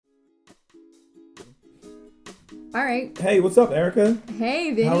All right. Hey, what's up, Erica?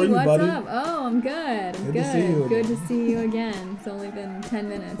 Hey, Vinny, How are you, what's buddy? up? Oh, I'm good. I'm Good to see you Good again. to see you again. It's only been 10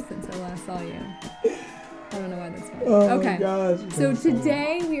 minutes since I last saw you. I don't know why that's funny. Oh Okay. my gosh. So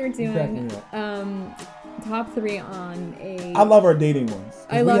today we are crack me doing top 3 on a... I love our dating ones.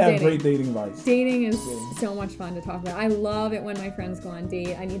 I love we have dating. great dating advice. Dating is so much fun to talk about. I love it when my friends go on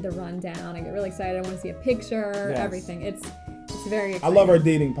date. I need the rundown. I get really excited. I want to see a picture, Yes. everything. It's very I exciting. love our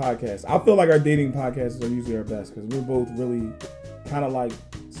dating podcast. I feel like our dating podcasts are usually our best because we're both really kind of like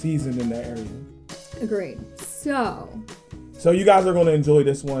seasoned in that area. Agreed. So you guys are going to enjoy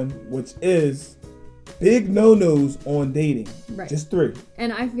this one, which is big no-nos on dating. Right. Just 3.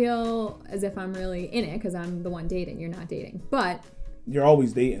 And I feel as if I'm really in it because I'm the one dating. You're not dating. But You're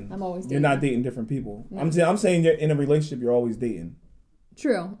always dating. I'm always dating. You're not dating different people. No. I'm saying you're in a relationship. You're always dating.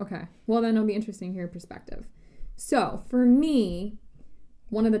 True. Okay. Well, then it'll be interesting to hear your perspective. So for me,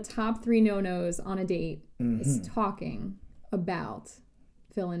 one of the top 3 no-nos on a date is talking about,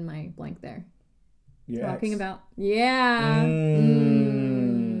 fill in my blank there. Your Talking ex. about, yeah.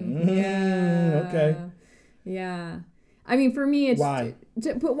 Yeah. Okay. Yeah. I mean, for me, it's... Why?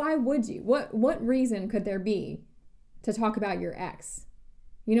 But why would you? What reason could there be to talk about your ex?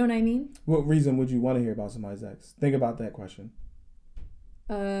 You know what I mean? What reason would you want to hear about somebody's ex? Think about that question.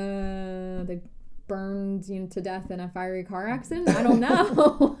 They burned to death in a fiery car accident? I don't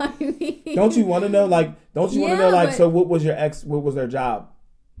know. I mean... Don't you want to know? Want to know? but- So what was your ex? What was their job?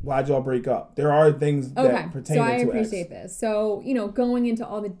 Why'd y'all break up? There are things that pertain so to I ex. appreciate this. So, going into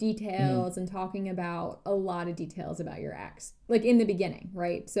all the details and talking about a lot of details about your ex, like in the beginning,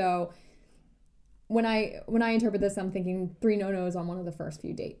 right? So when I interpret this, I'm thinking 3 no-nos on one of the first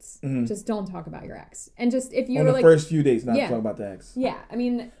few dates. Just don't talk about your ex. And just if you're On the first few dates, not Yeah. talk about the ex. yeah, I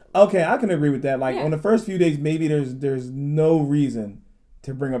mean, Okay, I can agree with that. Yeah. On the first few dates, maybe there's no reason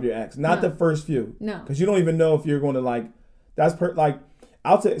to bring up your ex. Not No. the first few. No. Because you don't even know if you're going to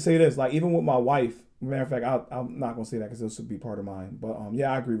I'll say this, even with my wife, matter of fact, I'm not going to say that because this would be part of mine. But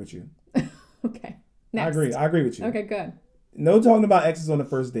yeah, I agree with you. okay. Next. I agree with you. Okay, good. No talking about exes on the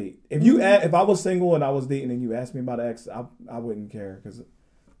first date. If if I was single and I was dating and you asked me about an ex, I wouldn't care because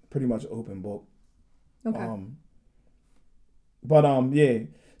pretty much open book. Okay. Yeah.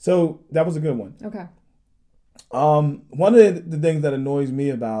 So that was a good one. Okay. One of the things that annoys me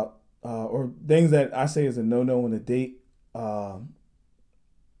about, or things that I say is a no-no on a date,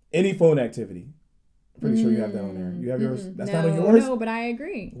 any phone activity. Pretty sure you have that on there. You have yours? That's not on yours? No, but I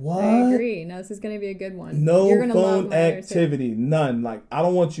agree. What? I agree. No, this is going to be a good one. No You're gonna love phone my other two. activity. None. I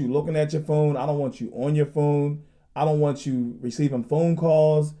don't want you looking at your phone. I don't want you on your phone. I don't want you receiving phone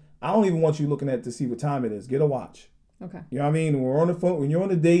calls. I don't even want you looking at to see what time it is. Get a watch. Okay. You know what I mean? When we're on the phone, when you're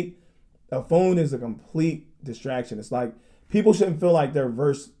on a date, a phone is a complete distraction. It's like people shouldn't feel like they're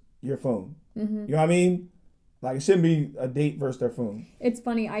versus your phone. You know what I mean? It shouldn't be a date versus their phone. It's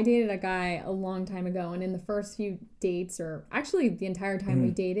funny. I dated a guy a long time ago, and in the first few dates, or actually the entire time we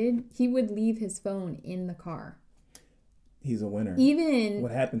dated, he would leave his phone in the car. He's a winner. Even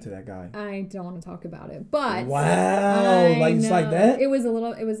What happened to that guy? I don't want to talk about it, but Wow. I Just like know. that? It was a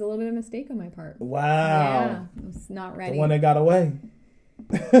little bit of a mistake on my part. Wow. Yeah, I was not ready. The one that got away.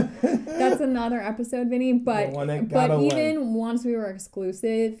 That's another episode, Vinny. But The one that got away. even once we were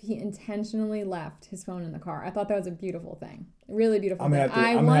exclusive, he intentionally left his phone in the car. I thought that was a beautiful thing, a really beautiful I'm thing.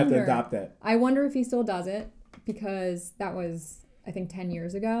 gonna have to adopt that. I wonder if he still does it because that was, I think, 10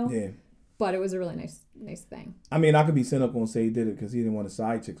 years ago. Yeah. But it was a really nice thing. I mean, I could be cynical and say he did it because he didn't want the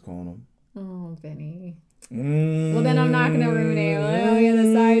side chicks calling him. Oh, Vinny. Well, Well, then I'm not gonna ruin it. Oh, yeah,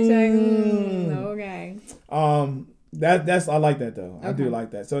 the side check. Okay. That's I like that though. I do Okay.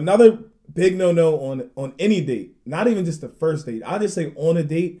 like that. So another big no on any date, not even just the first date. I just say on a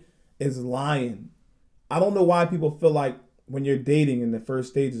date is lying. I don't know why people feel like when you're dating in the first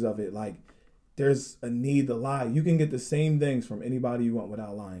stages of it, there's a need to lie. You can get the same things from anybody you want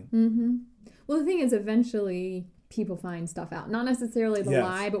without lying. Well, the thing is, eventually people find stuff out. Not necessarily the Yes.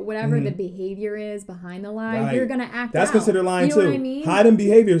 lie, but whatever the behavior is behind the lie, Right. you're gonna act That's out. considered lying you know too. What I mean? Hiding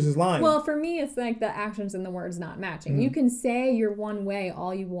behaviors is lying. Well, for me, it's like the actions and the words not matching. You can say you're one way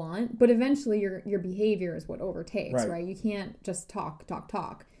all you want, but eventually your behavior is what overtakes, right? You can't just talk.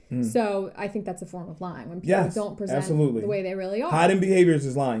 So I think that's a form of lying when people don't present absolutely. the way they really are. Hiding behaviors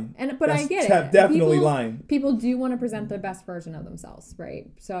is lying. But That's I get it. Definitely people, lying. People do want to present the best version of themselves,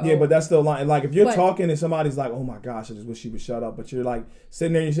 right? So Yeah, but that's still lying. If you're But- talking and somebody's like, "Oh my gosh, I just wish she would shut up," but you're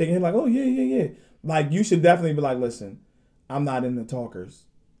sitting there and you're shaking your head "Oh yeah." You should definitely be like, "Listen, I'm not into talkers."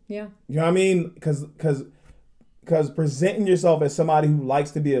 yeah. You know what I mean? Because presenting yourself as somebody who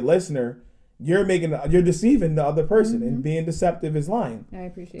likes to be a listener, you're deceiving the other person, and being deceptive is lying. I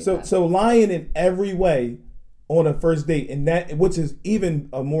appreciate So that. so lying in every way on a first date, and that, which is even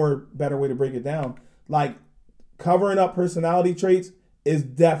a more better way to break it down, like covering up personality traits is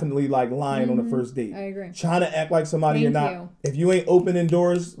definitely like lying on the first date. I agree. Trying to act like somebody you're Thank not. you. If you ain't opening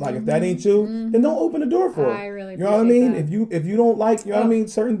doors, like if that ain't you, then don't open the door for it. I really You know what I appreciate mean? that. If you don't like, you know what I mean,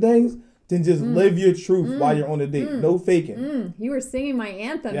 certain things, then just live your truth while you're on the date. No faking. You were singing my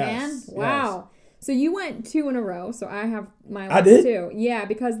anthem, Yes, man. Wow. So you went 2 in a row. So I have my last I did? 2. Yeah,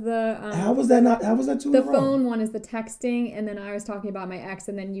 because the How was that 2 in the a row? phone one is the texting, and then I was talking about my ex,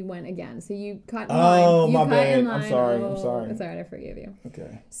 and then you went again. So you cut in Oh, line. You my cut bad. in I'm line. sorry. Oh, I'm sorry. It's all right. I forgive you.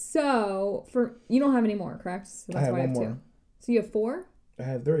 Okay. So for you don't have any more, correct? So I have why one have more. 2. So you have 4. I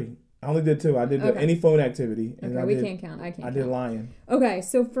have 3. I only did 2. I did Okay. any phone activity. And Okay, I we did, can't count. I can't. I did count. lying. Okay,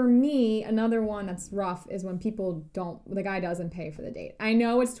 so for me, another one that's rough is when the guy doesn't pay for the date. I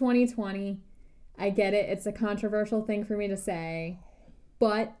know it's 2020. I get it. It's a controversial thing for me to say,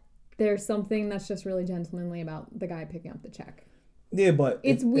 but there's something that's just really gentlemanly about the guy picking up the check. Yeah, but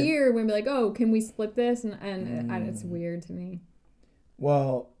It's weird when we're like, oh, can we split this? And it's weird to me.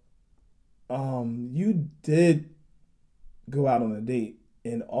 Well, you did go out on a date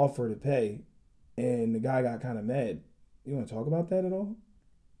and offer to pay, and the guy got kind of mad. You want to talk about that at all?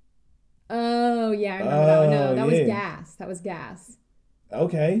 Oh, yeah, I remember that one. No, that was yeah. gas. That was gas.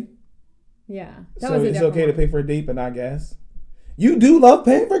 Okay. Yeah. That So was a it's different okay to one. pay for a date, but not gas? You do love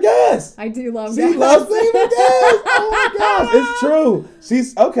paying for gas. I do love She gas. loves paying for gas. Oh my gosh, it's true.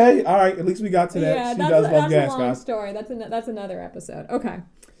 She's okay. All right, at least we got to that. Yeah, She that's does love a gas, long guys. story. That's another episode. Okay.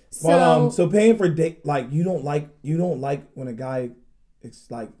 But so paying for date, like you don't like when a guy,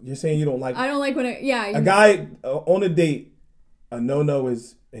 it's like you're saying you don't like. I don't like when A guy on a date, a no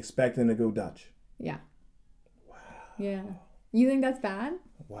is expecting to go Dutch. Yeah. Wow. Yeah. You think that's bad?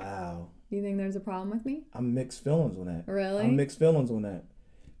 Wow. You think there's a problem with me? I'm mixed feelings on that. Really? I'm mixed feelings on that.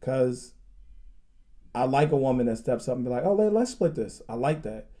 Because I like a woman that steps up and be like, oh, let's split this. I like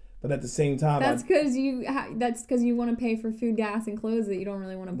that. But at the same time, that's because you want to pay for food, gas, and clothes that you don't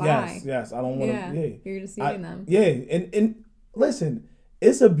really want to buy. Yes. I don't want to. Yeah. You're deceiving them. Yeah. And listen,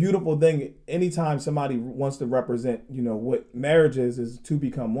 it's a beautiful thing. Anytime somebody wants to represent, what marriage is to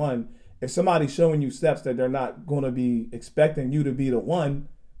become one. If somebody's showing you steps that they're not going to be expecting you to be the one,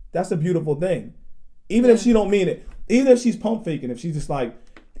 that's a beautiful thing. Even if she don't mean it. Even if she's pump faking. If she's just like,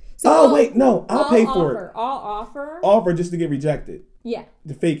 I'll pay for it. I'll offer. Offer just to get rejected. Yeah.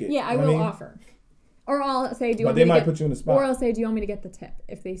 To fake it. Yeah, I will offer. Or I'll say, do you but want they me to might put you in the spot. Or I'll say, do you want me to get the tip?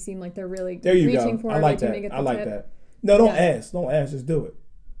 If they seem like they're really there you reaching go. for I it, like do you that. want me to get the I like tip? that. No, don't ask. Don't ask. Just do it.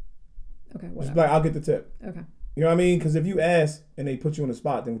 Okay, Just whatever. be like, I'll get the tip. Okay. You know what I mean? Because if you ask and they put you on the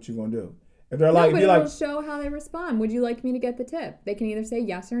spot, then what you gonna do? If they're No, like, but you're it'll like, show how they respond. Would you like me to get the tip? They can either say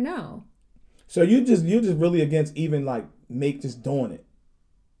yes or no. so you're just really against even like just doing it.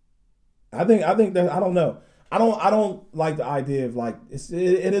 I think that I don't know. I don't like the idea of like it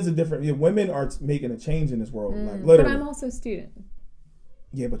is a different. Women are making a change in this world, like literally. But I'm also a student.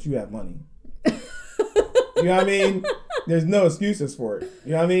 Yeah, but you have money. You know what I mean? There's no excuses for it.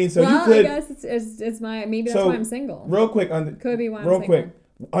 You know what I mean? So you could. I guess it's my maybe that's why I'm single. Real quick, Could be why I'm single. quick,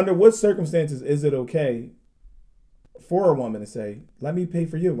 under what circumstances is it okay for a woman to say, "Let me pay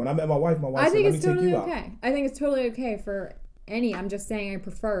for you"? When I met my wife said, "Let me take you out." I think it's totally okay for any. I'm just saying I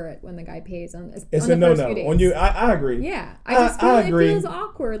prefer it when the guy pays on. It's on a the no first few dates. on you. I agree. Yeah, I just feel I agree. it feels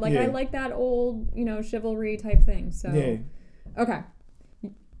awkward. Like I like that old chivalry type thing. So okay.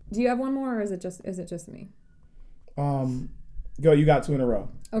 Do you have one more, or is it just me? Go. You got 2 in a row.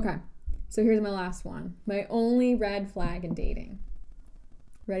 Okay. So here's my last one. My only red flag in dating.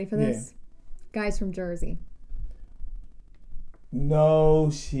 Ready for this? Yeah. Guys from Jersey. No,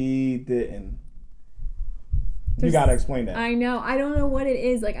 she didn't. You gotta explain that. I know. I don't know what it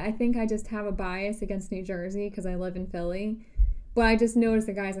is. Like, I think I just have a bias against New Jersey because I live in Philly. But I just noticed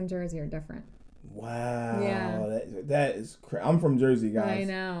the guys in Jersey are different. Wow. Yeah. That is crazy. I'm from Jersey, guys. I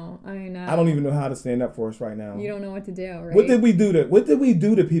know. I don't even know how to stand up for us right now. You don't know what to do, right? What did we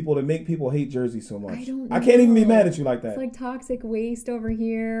do to people to make people hate Jersey so much? I don't know. I can't even be mad at you like that. It's like toxic waste over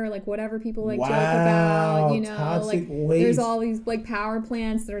here, like whatever people joke about, toxic waste. There's all these like power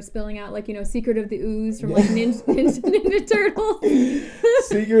plants that are spilling out, like Secret of the Ooze from like Ninja Turtles.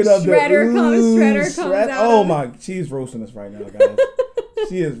 Secret of the Ooze. Shredder comes out. Oh my, she's roasting us right now, guys.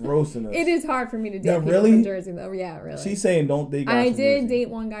 She is roasting us. It is hard for me to date people from Jersey, though. Yeah, really. She's saying don't date guys I from did Jersey. date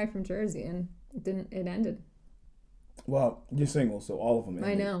one guy from Jersey, and it ended. Well, you're single, so all of them ended.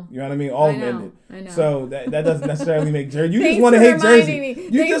 I know. You know what I mean? All of them ended. I know. So that doesn't necessarily make Jersey. You Thanks just want to hate Jersey.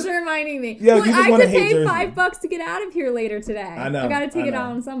 Thanks for reminding me. Yeah, you just want to hate Jersey. I have to pay $5 to get out of here later today. I know. I got to take it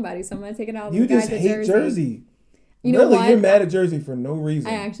out on somebody, so I'm going to take it out on you the guys just at hate Jersey. You know really, what? you're mad at Jersey for no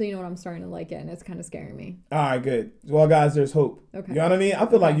reason. I actually, you know what, I'm starting to like it, and it's kind of scaring me. All right, good. Well, guys, there's hope. Okay. You know what I mean? I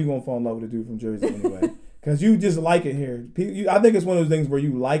feel like you're going to fall in love with a dude from Jersey anyway. Because you just like it here. I think it's one of those things where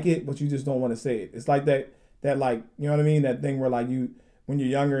you like it, but you just don't want to say it. It's like that like, you know what I mean? That thing where like when you're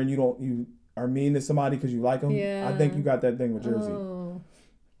younger and you are mean to somebody because you like them. Yeah. I think you got that thing with Jersey. Oh.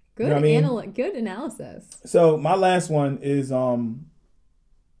 Good, You know what I mean? Good analysis. So my last one is one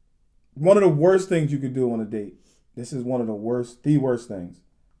of the worst things you could do on a date. This is one of the worst things.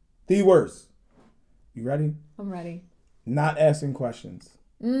 The worst. You ready? I'm ready. Not asking questions.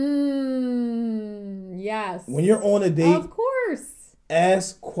 Yes. When you're on a date, of course,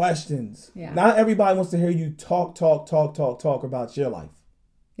 ask questions. Yeah. Not everybody wants to hear you talk about your life.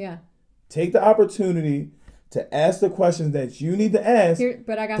 Yeah. Take the opportunity to ask the questions that you need to ask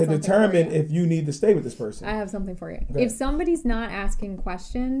But I got to something determine for you. if you need to stay with this person. I have something for you. Okay. If somebody's not asking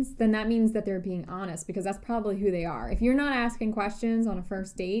questions, then that means that they're being honest, because that's probably who they are. If you're not asking questions on a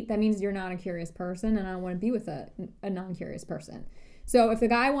first date, that means you're not a curious person, and I don't want to be with a non-curious person. So if the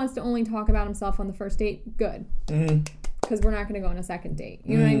guy wants to only talk about himself on the first date, good. Because we're not going to go on a second date.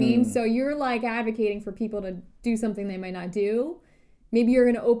 You know what I mean? So you're like advocating for people to do something they might not do. Maybe you're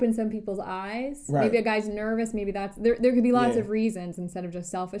going to open some people's eyes. Right. Maybe a guy's nervous. Maybe there could be lots of reasons instead of just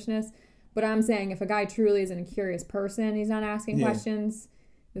selfishness. But I'm saying if a guy truly isn't a curious person, he's not asking questions,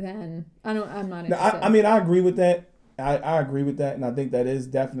 then I'm not interested. I mean, I agree with that. I agree with that, and I think that is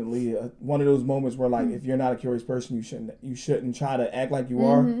definitely one of those moments where, like, if you're not a curious person, you shouldn't try to act like you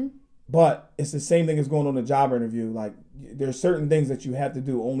are. But it's the same thing as going on a job interview. Like, there's certain things that you have to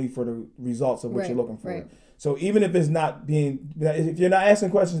do only for the results of what you're looking for. Right. So even if if you're not asking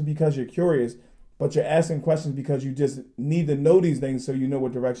questions because you're curious, but you're asking questions because you just need to know these things so you know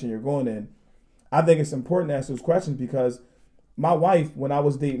what direction you're going in, I think it's important to ask those questions, because my wife, when I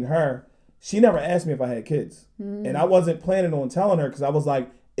was dating her, she never asked me if I had kids. And I wasn't planning on telling her, because I was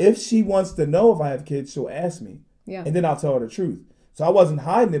like, if she wants to know if I have kids, she'll ask me. Yeah. And then I'll tell her the truth. So I wasn't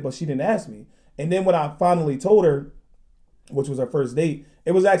hiding it, but she didn't ask me. And then when I finally told her, which was our first date,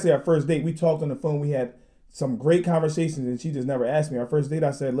 it was actually our first date. We talked on the phone. We had some great conversations, and she just never asked me. Our first date,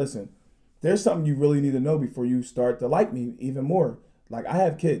 I said, listen, there's something you really need to know before you start to like me even more. Like, I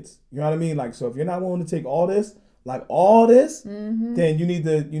have kids. You know what I mean? Like, so if you're not willing to take all this, then you need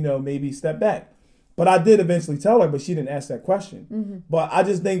to, maybe step back. But I did eventually tell her, but she didn't ask that question. But I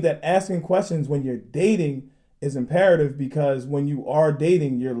just think that asking questions when you're dating is imperative, because when you are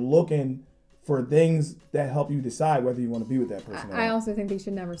dating, you're looking for things that help you decide whether you want to be with that person. I also think they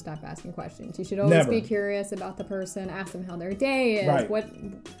should never stop asking questions. You should always be curious about the person. Ask them how their day is. Right.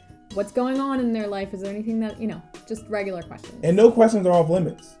 What's going on in their life? Is there anything that, just regular questions. And no questions are off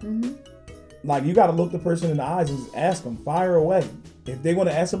limits. Like, you got to look the person in the eyes and just ask them, fire away. If they want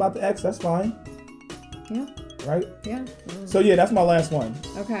to ask about the ex, that's fine. Yeah. Right? Yeah. So yeah, that's my last one.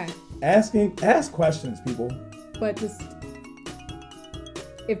 Okay. Ask questions, people. But just,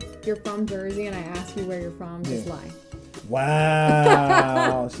 if you're from Jersey and I ask you where you're from, just lie.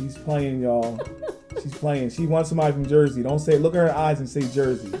 Wow. She's playing, y'all. She's playing. She wants somebody from Jersey. Don't say, look at her eyes and say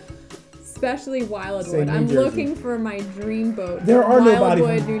Jersey. Especially Wildwood. I'm looking for my dream boat. There are nobody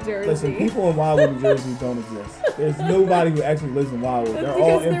Wildwood, New Jersey. Listen, people in Wildwood, New Jersey don't exist. There's nobody who actually lives in Wildwood. That's They're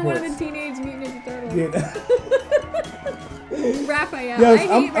all because they're one imports. of the Teenage Mutant Ninja Turtles. Yeah. Raphael.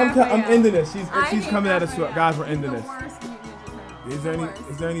 Yes, Raphael. I'm ending this. She's hate coming at us. Raphael. Guys, we're He's ending the this. worst Mutant Ninja Turtle.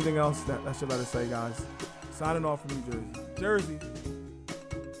 Is there anything else that I should let us say, guys? Signing off from New Jersey.